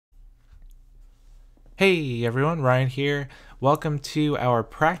Hey everyone, Ryan here. Welcome to our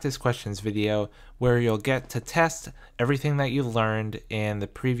practice questions video where you'll get to test everything that you learned in the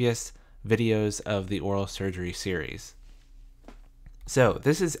previous videos of the oral surgery series. So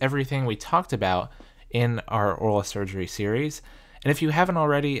this is everything we talked about in our oral surgery series. And if you haven't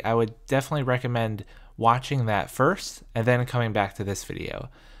already, I would definitely recommend watching that first and then coming back to this video.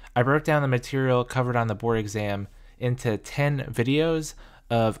 I broke down the material covered on the board exam into 10 videos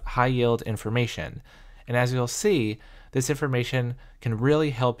of high yield information. And as you'll see, this information can really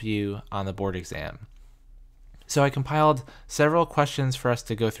help you on the board exam. So I compiled several questions for us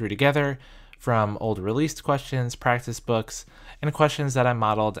to go through together from old released questions, practice books, and questions that I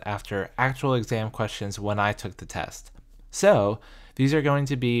modeled after actual exam questions when I took the test. So these are going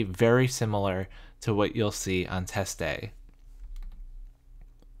to be very similar to what you'll see on test day.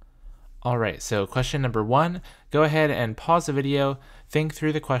 All right, so question number 1, go ahead and pause the video, think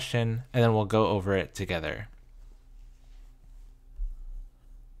through the question, and then we'll go over it together.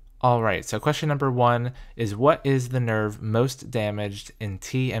 All right, so question number 1 is, what is the nerve most damaged in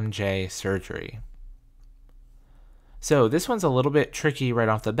TMJ surgery? So this one's a little bit tricky right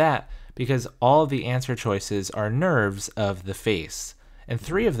off the bat because all of the answer choices are nerves of the face, and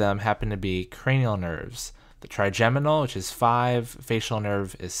 3 of them happen to be cranial nerves. The trigeminal, which is 5, facial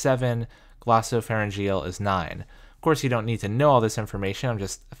nerve is 7, glossopharyngeal is 9. Of course, you don't need to know all this information, I'm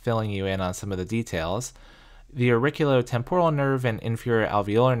just filling you in on some of the details. The auriculotemporal nerve and inferior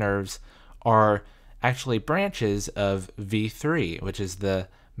alveolar nerves are actually branches of V3, which is the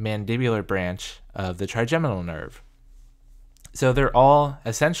mandibular branch of the trigeminal nerve. So they're all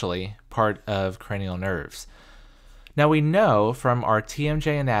essentially part of cranial nerves. Now we know from our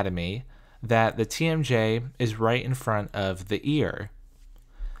TMJ anatomy that the TMJ is right in front of the ear.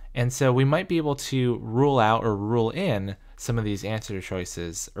 And so we might be able to rule out or rule in some of these answer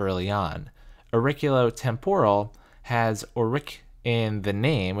choices early on. Auriculotemporal has auric in the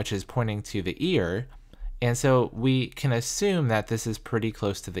name, which is pointing to the ear, and so we can assume that this is pretty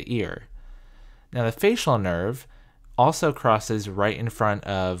close to the ear. Now the facial nerve also crosses right in front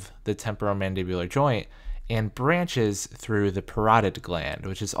of the temporomandibular joint and branches through the parotid gland,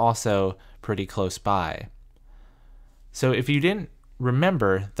 which is also pretty close by. So if you didn't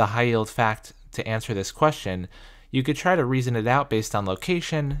remember the high yield fact to answer this question, you could try to reason it out based on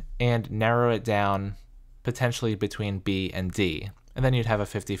location and narrow it down potentially between B and D, and then you'd have a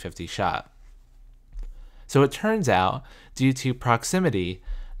 50-50 shot. So it turns out, due to proximity,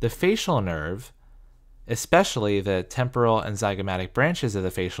 the facial nerve, especially the temporal and zygomatic branches of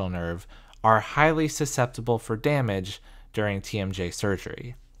the facial nerve, are highly susceptible for damage during TMJ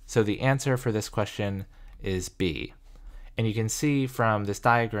surgery. So the answer for this question is B. And you can see from this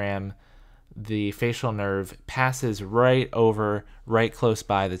diagram, the facial nerve passes right over, right close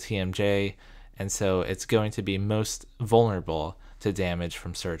by the TMJ, and so it's going to be most vulnerable to damage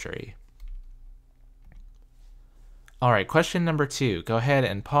from surgery. All right, question number 2. Go ahead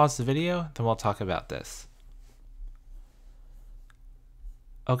and pause the video, then we'll talk about this.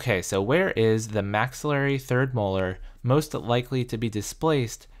 Okay, so where is the maxillary third molar most likely to be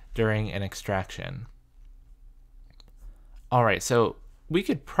displaced during an extraction? All right, so we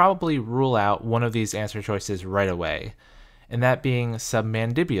could probably rule out one of these answer choices right away, and that being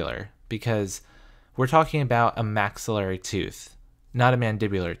submandibular, because we're talking about a maxillary tooth, not a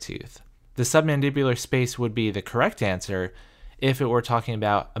mandibular tooth. The submandibular space would be the correct answer if it were talking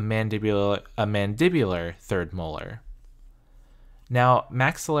about a mandibular third molar. Now,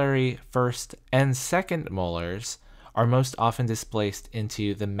 maxillary first and second molars are most often displaced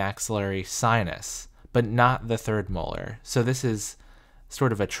into the maxillary sinus, but not the third molar. So this is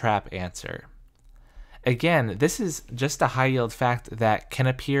sort of a trap answer. Again, this is just a high yield fact that can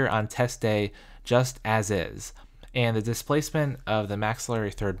appear on test day just as is, and the displacement of the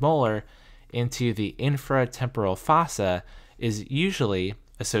maxillary third molar into the infratemporal fossa is usually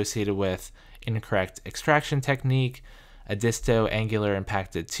associated with incorrect extraction technique, a disto-angular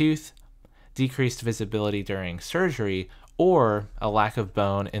impacted tooth, decreased visibility during surgery, or a lack of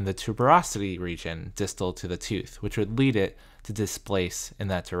bone in the tuberosity region distal to the tooth, which would lead it to displace in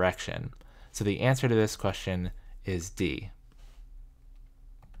that direction. So the answer to this question is D.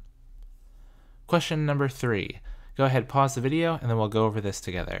 Question number 3. Go ahead, pause the video, and then we'll go over this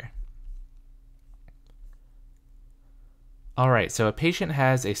together. All right, so a patient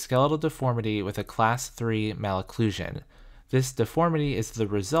has a skeletal deformity with a class 3 malocclusion. This deformity is the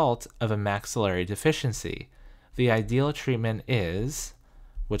result of a maxillary deficiency. The ideal treatment is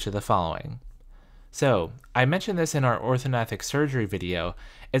which of the following? So I mentioned this in our orthognathic surgery video.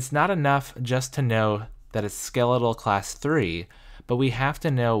 It's not enough just to know that it's skeletal class 3, but we have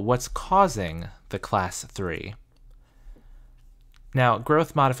to know what's causing the class 3. Now,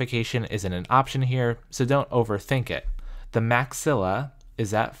 growth modification isn't an option here, so don't overthink it. The maxilla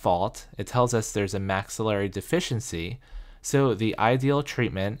is at fault. It tells us there's a maxillary deficiency, so the ideal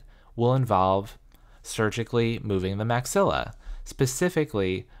treatment will involve surgically moving the maxilla,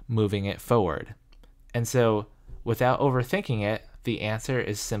 specifically moving it forward. And so, without overthinking it, the answer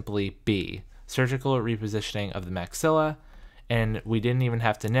is simply B, surgical repositioning of the maxilla, and we didn't even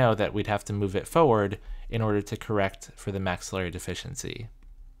have to know that we'd have to move it forward in order to correct for the maxillary deficiency.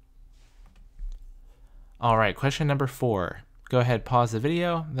 All right, question number 4. Go ahead, pause the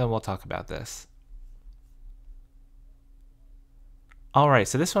video, then we'll talk about this. All right,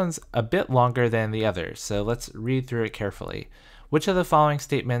 so this one's a bit longer than the others, so let's read through it carefully. Which of the following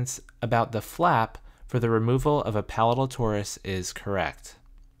statements about the flap for the removal of a palatal torus is correct?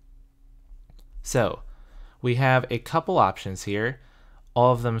 So, we have a couple options here,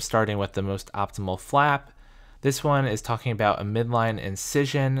 all of them starting with the most optimal flap. This one is talking about a midline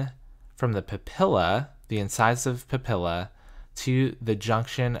incision from the papilla, the incisive papilla, to the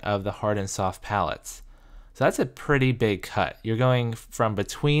junction of the hard and soft palates. So that's a pretty big cut. You're going from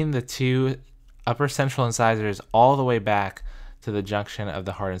between the two upper central incisors all the way back to the junction of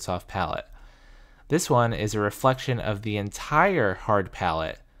the hard and soft palate. This one is a reflection of the entire hard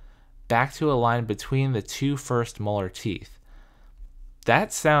palate back to a line between the two first molar teeth.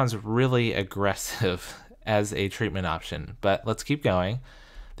 That sounds really aggressive as a treatment option, but let's keep going.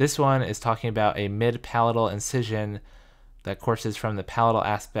 This one is talking about a mid-palatal incision that courses from the palatal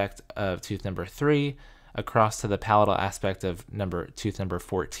aspect of tooth number 3 across to the palatal aspect of tooth number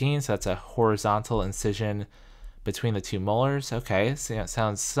 14. So that's a horizontal incision between the two molars. Okay, so it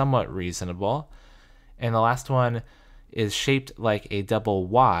sounds somewhat reasonable. And the last one is shaped like a double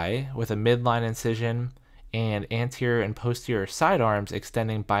Y with a midline incision and anterior and posterior side arms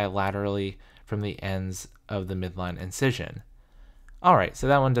extending bilaterally from the ends of the midline incision. All right, so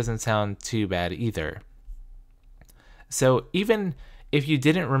that one doesn't sound too bad either. So even if you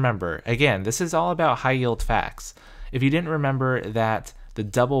didn't remember, again, this is all about high yield facts. If you didn't remember that the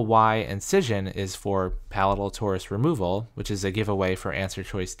double Y incision is for palatal torus removal, which is a giveaway for answer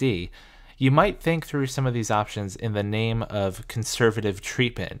choice D, you might think through some of these options in the name of conservative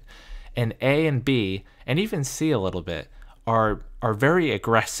treatment. And A and B, and even C a little bit, are very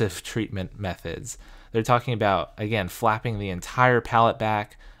aggressive treatment methods. They're talking about, again, flapping the entire palate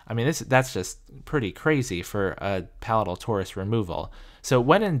back. I mean, that's just pretty crazy for a palatal torus removal. So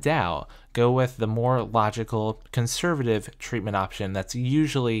when in doubt, go with the more logical, conservative treatment option. That's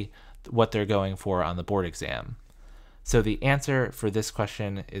usually what they're going for on the board exam. So the answer for this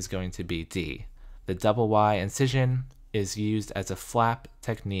question is going to be D. The double Y incision is used as a flap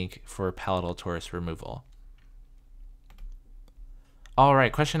technique for palatal torus removal. All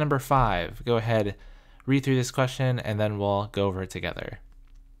right, question number 5. Go ahead, read through this question, and then we'll go over it together.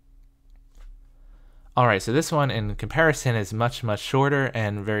 All right, so this one in comparison is much, much shorter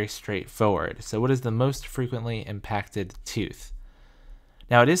and very straightforward. So what is the most frequently impacted tooth?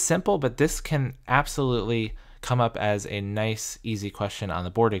 Now it is simple, but this can absolutely come up as a nice, easy question on the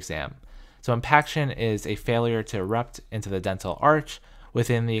board exam. So impaction is a failure to erupt into the dental arch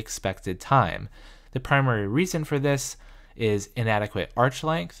within the expected time. The primary reason for this is inadequate arch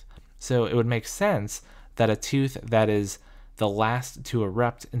length. So it would make sense that a tooth that is the last to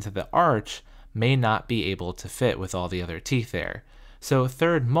erupt into the arch may not be able to fit with all the other teeth there. So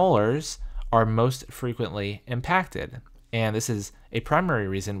third molars are most frequently impacted. And this is a primary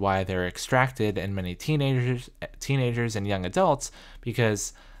reason why they're extracted in many teenagers and young adults,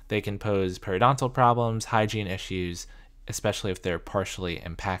 because they can pose periodontal problems, hygiene issues, especially if they're partially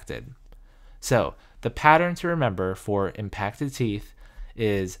impacted. So the pattern to remember for impacted teeth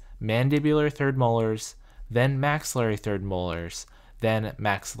is mandibular third molars, then maxillary third molars, then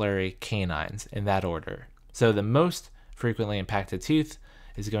maxillary canines, in that order. So the most frequently impacted tooth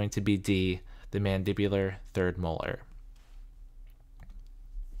is going to be D, the mandibular third molar.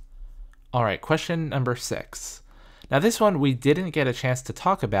 All right, question number 6. Now this one we didn't get a chance to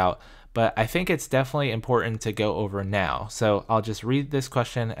talk about, but I think it's definitely important to go over now. So I'll just read this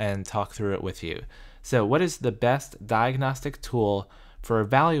question and talk through it with you. So what is the best diagnostic tool for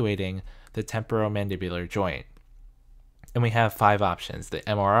evaluating the temporomandibular joint? And we have 5 options: the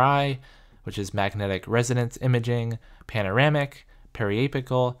MRI, which is magnetic resonance imaging, panoramic,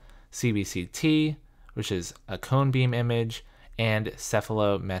 periapical, CBCT, which is a cone beam image, and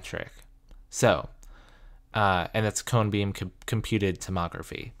cephalometric. So, and that's cone beam computed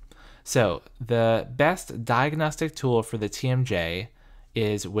tomography. So the best diagnostic tool for the TMJ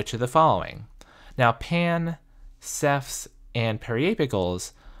is which of the following? Now, PAN, CEPHS, and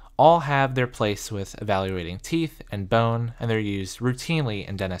periapicals all have their place with evaluating teeth and bone, and they're used routinely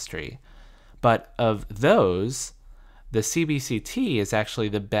in dentistry. But of those, the CBCT is actually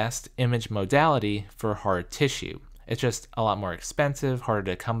the best image modality for hard tissue. It's just a lot more expensive,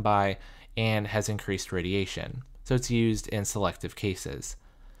 harder to come by, and has increased radiation. So it's used in selective cases.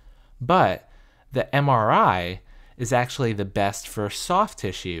 But the MRI is actually the best for soft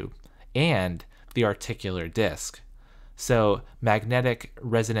tissue and the articular disc. So magnetic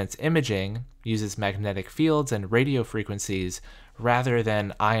resonance imaging uses magnetic fields and radio frequencies rather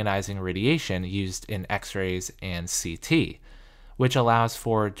than ionizing radiation used in X-rays and CT, which allows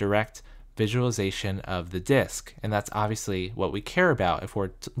for direct visualization of the disc. And that's obviously what we care about if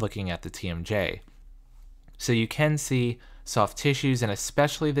we're looking at the TMJ. So you can see soft tissues and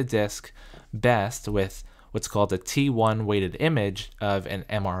especially the disc best with what's called a T1 weighted image of an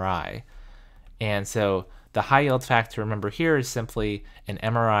MRI. And so the high yield fact to remember here is simply an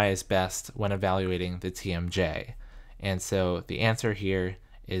MRI is best when evaluating the TMJ. And so the answer here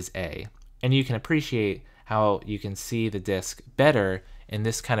is A. And you can appreciate how you can see the disc better in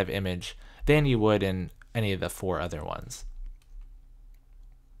this kind of image than you would in any of the 4 other ones.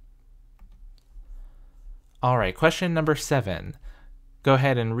 All right, question number 7. Go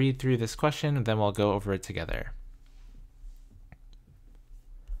ahead and read through this question, and then we'll go over it together.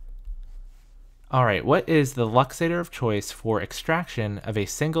 All right, what is the luxator of choice for extraction of a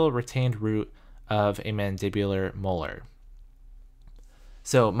single retained root of a mandibular molar?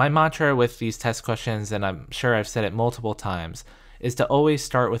 So my mantra with these test questions, and I'm sure I've said it multiple times, is to always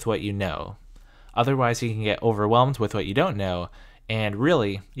start with what you know. Otherwise, you can get overwhelmed with what you don't know, and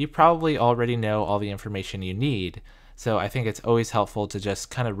really, you probably already know all the information you need, so I think it's always helpful to just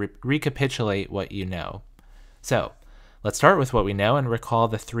kind of recapitulate what you know. So let's start with what we know and recall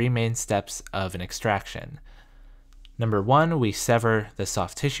the 3 main steps of an extraction. Number 1, we sever the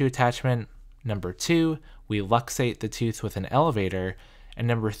soft tissue attachment. Number 2, we luxate the tooth with an elevator. And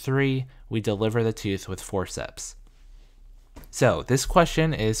number 3, we deliver the tooth with forceps. So this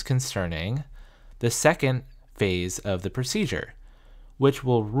question is concerning the second phase of the procedure, which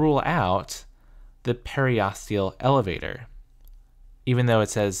will rule out the periosteal elevator. Even though it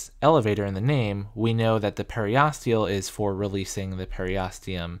says elevator in the name, we know that the periosteal is for releasing the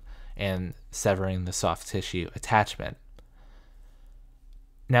periosteum and severing the soft tissue attachment.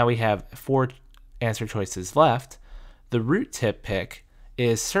 Now we have 4 answer choices left. The root tip pick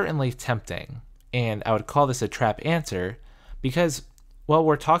is certainly tempting, and I would call this a trap answer because, well,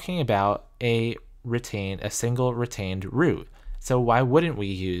 we're talking about a single retained root. So why wouldn't we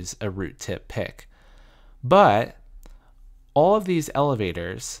use a root tip pick? But all of these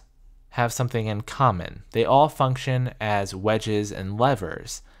elevators have something in common. They all function as wedges and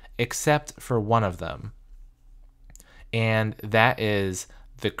levers, except for one of them. And that is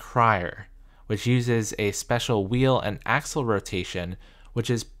the crier, which uses a special wheel and axle rotation, which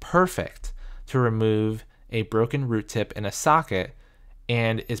is perfect to remove a broken root tip in a socket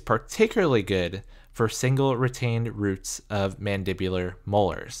and is particularly good for single retained roots of mandibular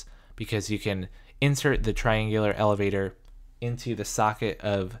molars because you can insert the triangular elevator into the socket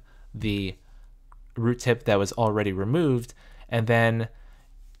of the root tip that was already removed and then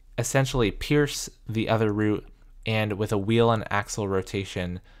essentially pierce the other root and with a wheel and axle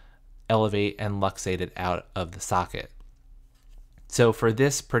rotation elevate and luxate it out of the socket. So for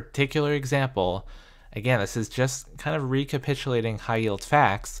this particular example, again, this is just kind of recapitulating high yield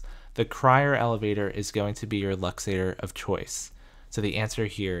facts. The crier elevator is going to be your luxator of choice. So the answer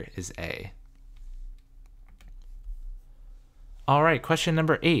here is A. All right, question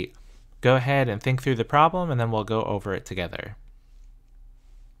number 8. Go ahead and think through the problem and then we'll go over it together.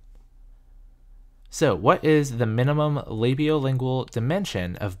 So what is the minimum labiolingual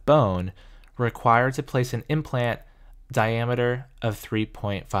dimension of bone required to place an implant diameter of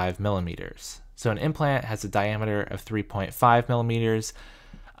 3.5 millimeters? So an implant has a diameter of 3.5 millimeters.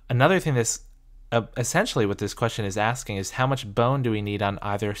 Another thing this essentially what this question is asking is how much bone do we need on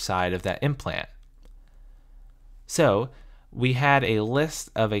either side of that implant? So we had a list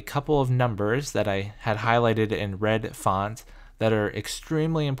of a couple of numbers that I had highlighted in red font that are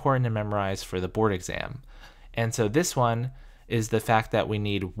extremely important to memorize for the board exam. And so this one is the fact that we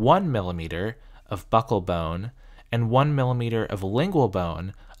need 1 millimeter of buccal bone and 1 millimeter of lingual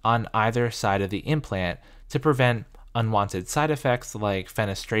bone on either side of the implant to prevent unwanted side effects like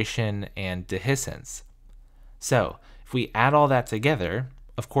fenestration and dehiscence. So if we add all that together,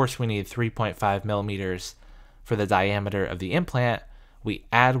 of course we need 3.5 millimeters for the diameter of the implant. We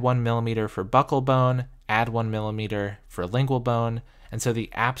add 1 millimeter for buccal bone, add 1 millimeter for lingual bone, and so the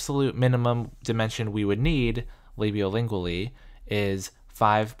absolute minimum dimension we would need, labiolingually is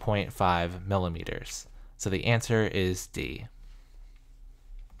 5.5 millimeters. So the answer is D.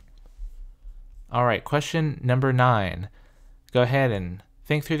 All right, question number 9. Go ahead and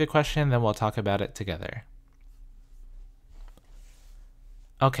think through the question, then we'll talk about it together.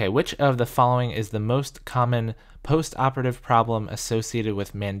 Okay, which of the following is the most common post-operative problem associated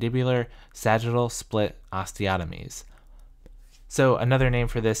with mandibular sagittal split osteotomies? So another name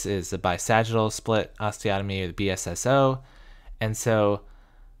for this is the bisagittal split osteotomy, or the BSSO. And so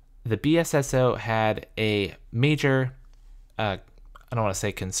the BSSO had a major, I don't want to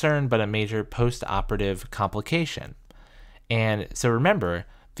say concern, but a major post-operative complication. And so remember,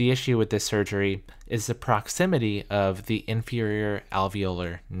 the issue with this surgery is the proximity of the inferior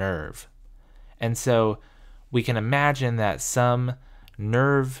alveolar nerve. And so we can imagine that some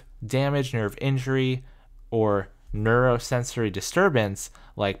nerve damage, nerve injury, or neurosensory disturbance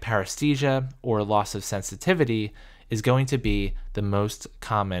like paresthesia or loss of sensitivity is going to be the most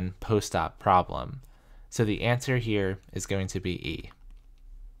common post-op problem. So the answer here is going to be E.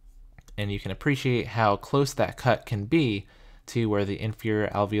 And you can appreciate how close that cut can be to where the inferior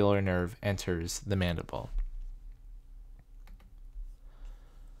alveolar nerve enters the mandible.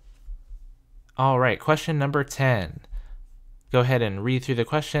 All right, question number 10. Go ahead and read through the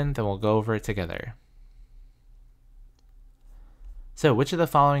question, then we'll go over it together. So, which of the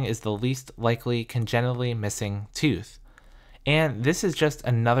following is the least likely congenitally missing tooth? And this is just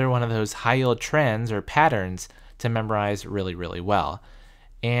another one of those high-yield trends or patterns to memorize really, really well.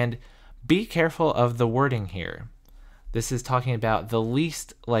 And be careful of the wording here. This is talking about the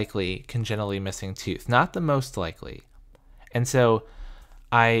least likely congenitally missing tooth, not the most likely. And so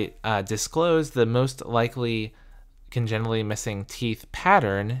I disclosed the most likely congenitally missing teeth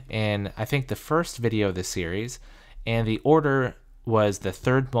pattern in, I think, the first video of the series, and the order was the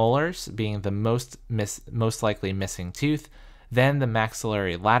third molars being the most likely missing tooth, then the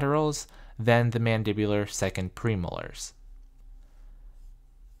maxillary laterals, then the mandibular second premolars.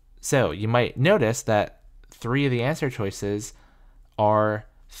 So you might notice that 3 of the answer choices are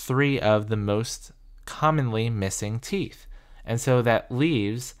 3 of the most commonly missing teeth. And so that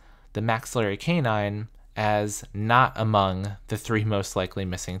leaves the maxillary canine as not among the 3 most likely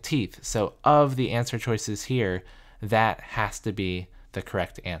missing teeth. So of the answer choices here, that has to be the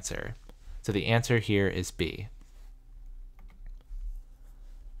correct answer. So the answer here is B.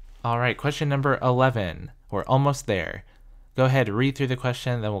 All right, question number 11. We're almost there. Go ahead, read through the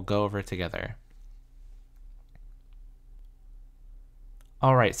question, then we'll go over it together.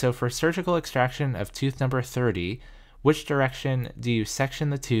 All right, so for surgical extraction of tooth number 30, which direction do you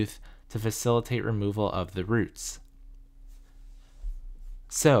section the tooth to facilitate removal of the roots?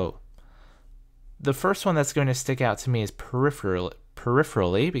 So the first one that's going to stick out to me is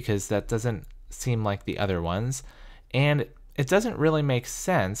peripherally, because that doesn't seem like the other ones. And it doesn't really make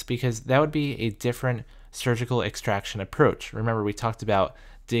sense because that would be a different surgical extraction approach. Remember, we talked about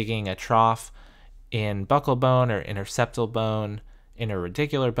digging a trough in buccal bone or interseptal bone,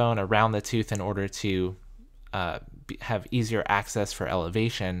 interradicular bone around the tooth in order to have easier access for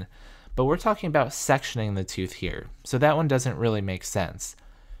elevation. But we're talking about sectioning the tooth here, so that one doesn't really make sense.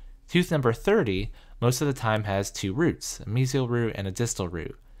 Tooth number 30 most of the time has 2 roots, a mesial root and a distal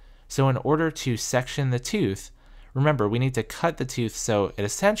root. So in order to section the tooth, remember, we need to cut the tooth so it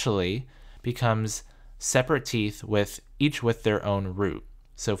essentially becomes separate teeth with each with their own root.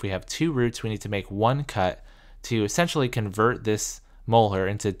 So if we have 2 roots, we need to make 1 cut to essentially convert this molar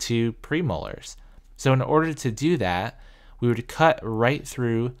into 2 premolars. So in order to do that, we would cut right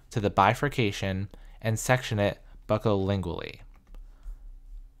through to the bifurcation and section it buccolingually.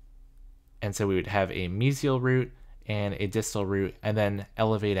 And so we would have a mesial root and a distal root, and then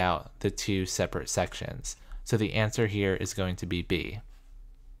elevate out the 2 separate sections. So the answer here is going to be B.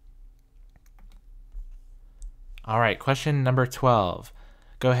 All right, question number 12.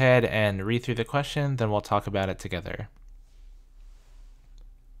 Go ahead and read through the question, then we'll talk about it together.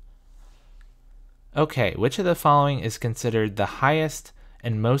 Okay, which of the following is considered the highest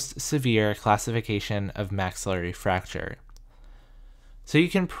and most severe classification of maxillary fracture? So you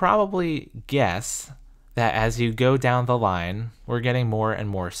can probably guess that as you go down the line, we're getting more and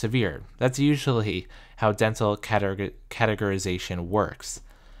more severe. That's usually how dental categorization works.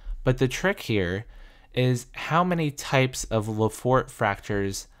 But the trick here is how many types of Lefort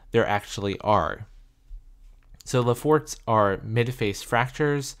fractures there actually are. So Leforts are midface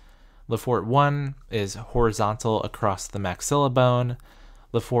fractures. Lefort 1 is horizontal across the maxilla bone.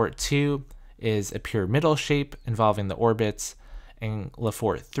 Lefort 2 is a pyramidal shape involving the orbits. And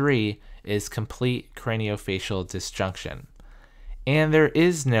Lefort 3 is complete craniofacial disjunction. And there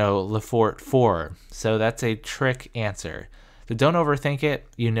is no Lefort 4, so that's a trick answer. So don't overthink it.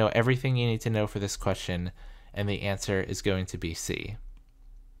 You know everything you need to know for this question, and the answer is going to be C.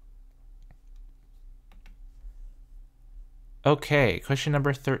 Okay, question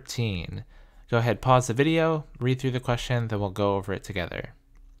number 13. Go ahead, pause the video, read through the question, then we'll go over it together.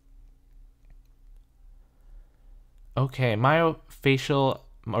 Okay, myofascial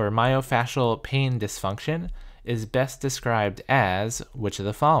pain dysfunction is best described as which of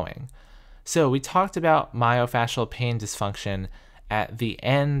the following? So we talked about myofascial pain dysfunction at the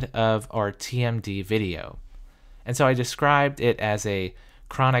end of our TMD video. And so I described it as a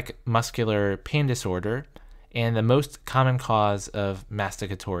chronic muscular pain disorder and the most common cause of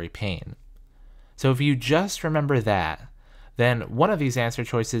masticatory pain. So if you just remember that, then one of these answer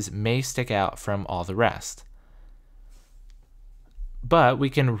choices may stick out from all the rest. But we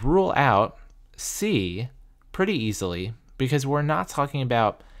can rule out C pretty easily because we're not talking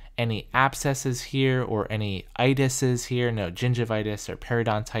about any abscesses here or any itises here, no gingivitis or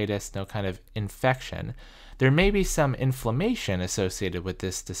periodontitis, no kind of infection. There may be some inflammation associated with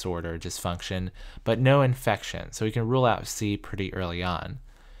this disorder, dysfunction, but no infection. So we can rule out C pretty early on.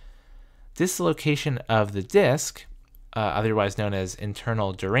 Dislocation of the disc, otherwise known as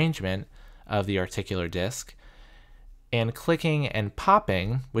internal derangement of the articular disc, and clicking and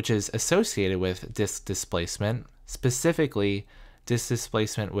popping, which is associated with disc displacement, specifically disc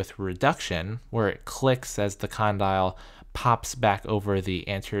displacement with reduction, where it clicks as the condyle pops back over the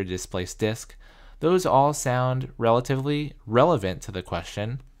anterior displaced disc. Those all sound relatively relevant to the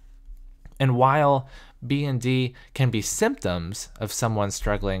question. And while B and D can be symptoms of someone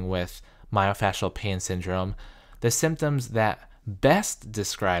struggling with myofascial pain syndrome, the symptoms that best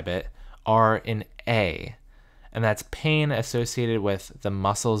describe it are in A, and that's pain associated with the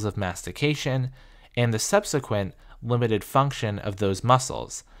muscles of mastication and the subsequent limited function of those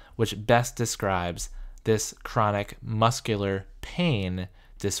muscles, which best describes this chronic muscular pain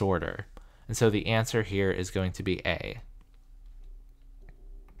disorder. And so the answer here is going to be A.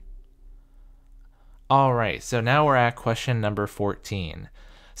 All right, so now we're at question number 14.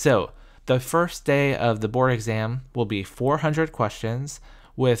 So the first day of the board exam will be 400 questions,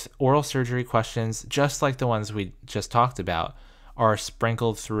 with oral surgery questions, just like the ones we just talked about, are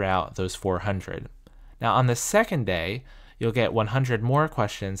sprinkled throughout those 400. Now on the second day, you'll get 100 more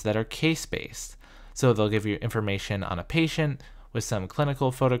questions that are case-based. So they'll give you information on a patient with some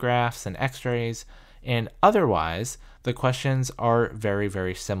clinical photographs and x-rays, and otherwise, the questions are very,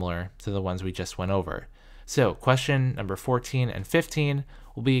 very similar to the ones we just went over. So question number 14 and 15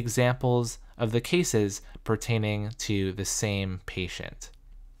 will be examples of the cases pertaining to the same patient.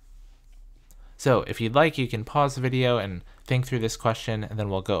 So if you'd like, you can pause the video and think through this question, and then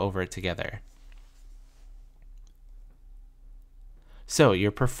we'll go over it together. So you're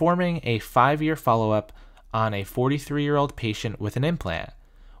performing a 5-year follow-up on a 43-year-old patient with an implant.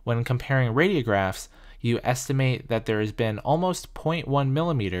 When comparing radiographs, you estimate that there has been almost 0.1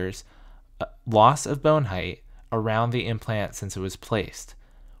 millimeters loss of bone height around the implant since it was placed.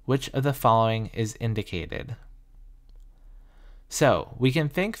 Which of the following is indicated? So we can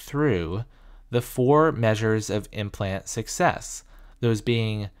think through the 4 measures of implant success, those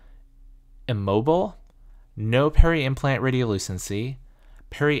being immobile, no peri-implant radiolucency,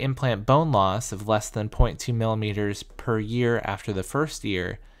 peri-implant bone loss of less than 0.2 millimeters per year after the first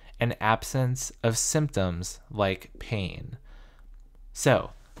year, and absence of symptoms like pain.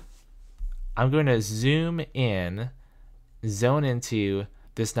 So I'm going to zone into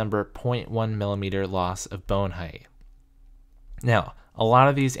this number 0.1 millimeter loss of bone height. Now, a lot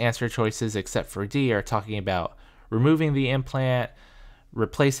of these answer choices, except for D, are talking about removing the implant,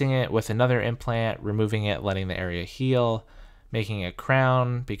 replacing it with another implant, removing it, letting the area heal, making a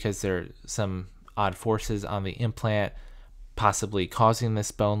crown because there are some odd forces on the implant possibly causing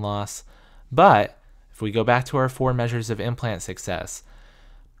this bone loss. But if we go back to our 4 measures of implant success,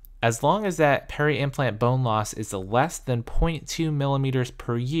 as long as that peri-implant bone loss is less than 0.2 millimeters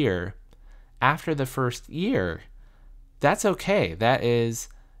per year after the first year, that's okay. That is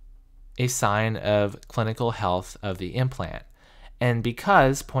a sign of clinical health of the implant. And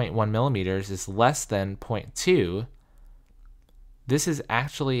because 0.1 millimeters is less than 0.2, this is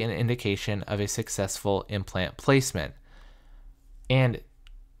actually an indication of a successful implant placement. And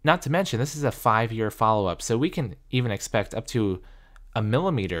not to mention, this is a 5-year follow-up, so we can even expect up to a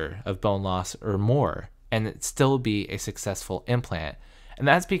millimeter of bone loss or more, and it still be a successful implant. And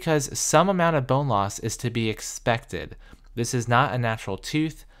that's because some amount of bone loss is to be expected. This is not a natural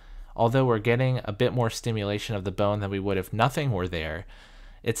tooth. Although we're getting a bit more stimulation of the bone than we would if nothing were there,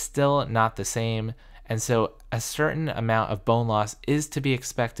 it's still not the same And so a certain amount of bone loss is to be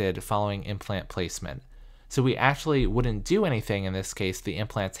expected following implant placement. So we actually wouldn't do anything in this case. The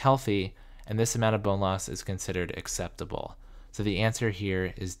implant's healthy, and this amount of bone loss is considered acceptable. So the answer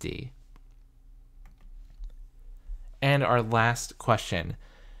here is D. And our last question.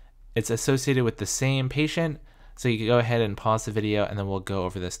 It's associated with the same patient, so you can go ahead and pause the video and then we'll go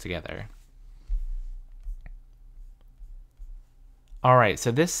over this together. Alright, so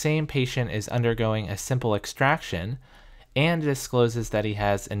this same patient is undergoing a simple extraction and discloses that he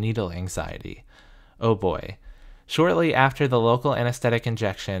has a needle anxiety. Oh boy. Shortly after the local anesthetic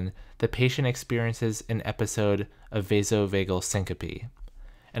injection, the patient experiences an episode of vasovagal syncope.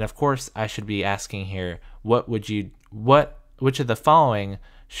 And of course, I should be asking here, which of the following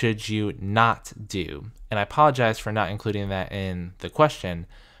should you not do? And I apologize for not including that in the question,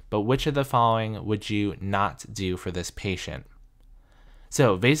 but which of the following would you not do for this patient?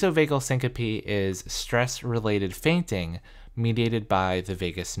 So vasovagal syncope is stress-related fainting mediated by the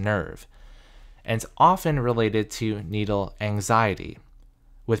vagus nerve, and it's often related to needle anxiety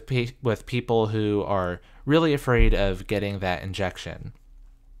with people who are really afraid of getting that injection.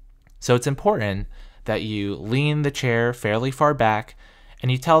 So it's important that you lean the chair fairly far back and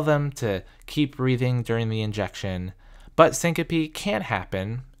you tell them to keep breathing during the injection, but syncope can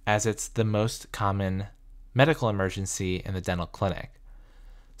happen as it's the most common medical emergency in the dental clinic.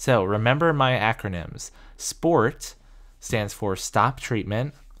 So remember my acronyms. SPORT stands for stop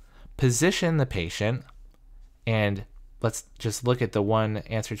treatment, position the patient, and let's just look at the one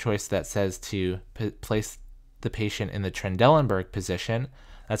answer choice that says to place the patient in the Trendelenburg position.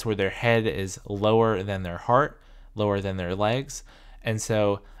 That's where their head is lower than their heart, lower than their legs. And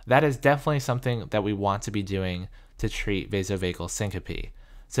so that is definitely something that we want to be doing to treat vasovagal syncope.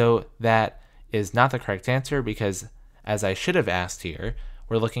 So that is not the correct answer because, as I should have asked here,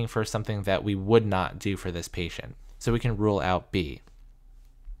 we're looking for something that we would not do for this patient. So we can rule out B.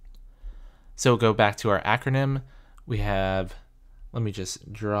 So go back to our acronym. We have, let me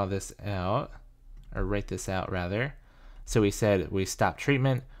just draw this out, or write this out rather. So we said we stop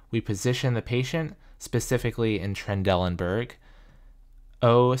treatment, we position the patient, specifically in Trendelenburg.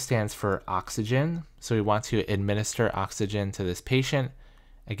 O stands for oxygen, so we want to administer oxygen to this patient.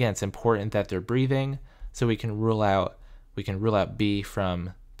 Again, it's important that they're breathing, so we can rule out B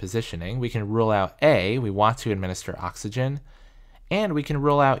from positioning. We can rule out A, we want to administer oxygen, and we can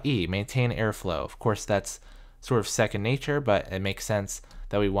rule out E, maintain airflow. Of course, that's sort of second nature, but it makes sense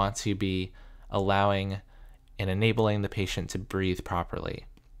that we want to be allowing and enabling the patient to breathe properly.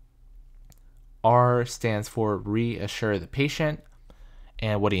 R stands for reassure the patient.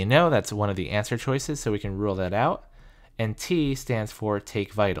 And what do you know? That's one of the answer choices, so we can rule that out. And T stands for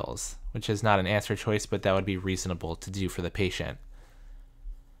take vitals, which is not an answer choice, but that would be reasonable to do for the patient.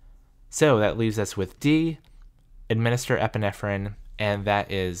 So that leaves us with D, administer epinephrine, and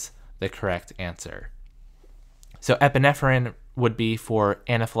that is the correct answer. So epinephrine would be for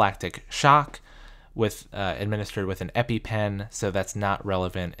anaphylactic shock, administered with an EpiPen, so that's not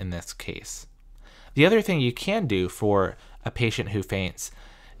relevant in this case. The other thing you can do for a patient who faints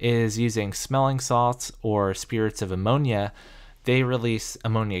is using smelling salts or spirits of ammonia. They release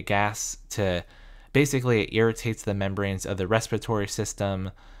ammonia gas to basically it irritates the membranes of the respiratory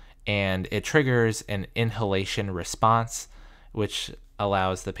system, and it triggers an inhalation response, which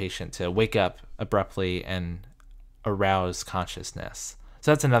allows the patient to wake up abruptly and arouse consciousness.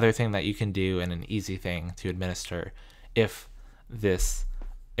 So that's another thing that you can do and an easy thing to administer if this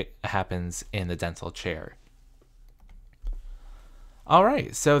happens in the dental chair. All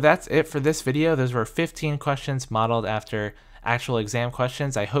right, so that's it for this video. Those were 15 questions modeled after actual exam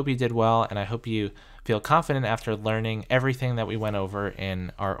questions. I hope you did well, and I hope you feel confident after learning everything that we went over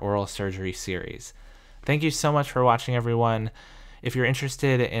in our oral surgery series. Thank you so much for watching, everyone. If you're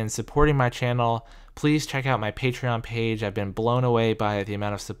interested in supporting my channel, please check out my Patreon page. I've been blown away by the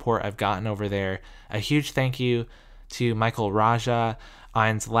amount of support I've gotten over there. A huge thank you to Michael Raja,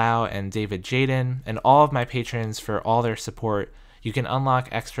 Ines Lau, and David Jaden, and all of my patrons for all their support. You can unlock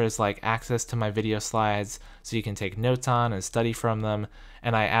extras like access to my video slides so you can take notes on and study from them,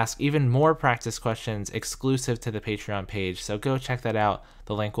 and I ask even more practice questions exclusive to the Patreon page, so go check that out.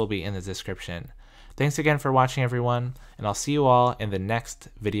 The link will be in the description. Thanks again for watching, everyone, and I'll see you all in the next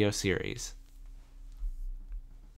video series.